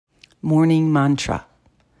morning mantra.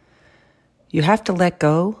 You have to let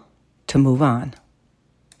go to move on.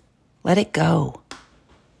 Let it go.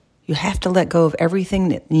 You have to let go of everything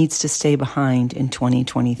that needs to stay behind in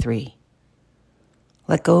 2023.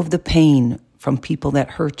 Let go of the pain from people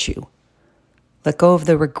that hurt you. Let go of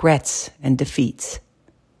the regrets and defeats.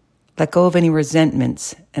 Let go of any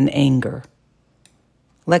resentments and anger.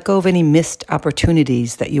 Let go of any missed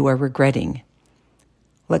opportunities that you are regretting.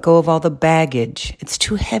 Let go of all the baggage. It's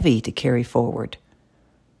too heavy to carry forward.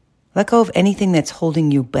 Let go of anything that's holding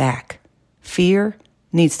you back. Fear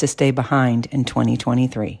needs to stay behind in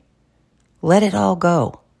 2023. Let it all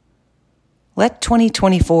go. Let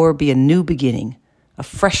 2024 be a new beginning, a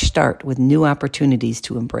fresh start with new opportunities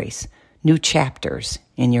to embrace, new chapters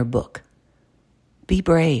in your book. Be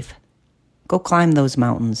brave. Go climb those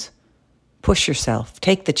mountains. Push yourself.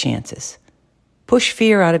 Take the chances. Push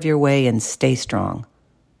fear out of your way and stay strong.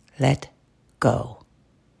 Let go.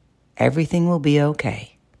 Everything will be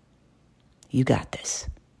okay. You got this.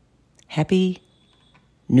 Happy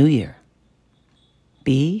New Year.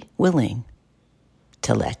 Be willing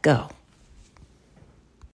to let go.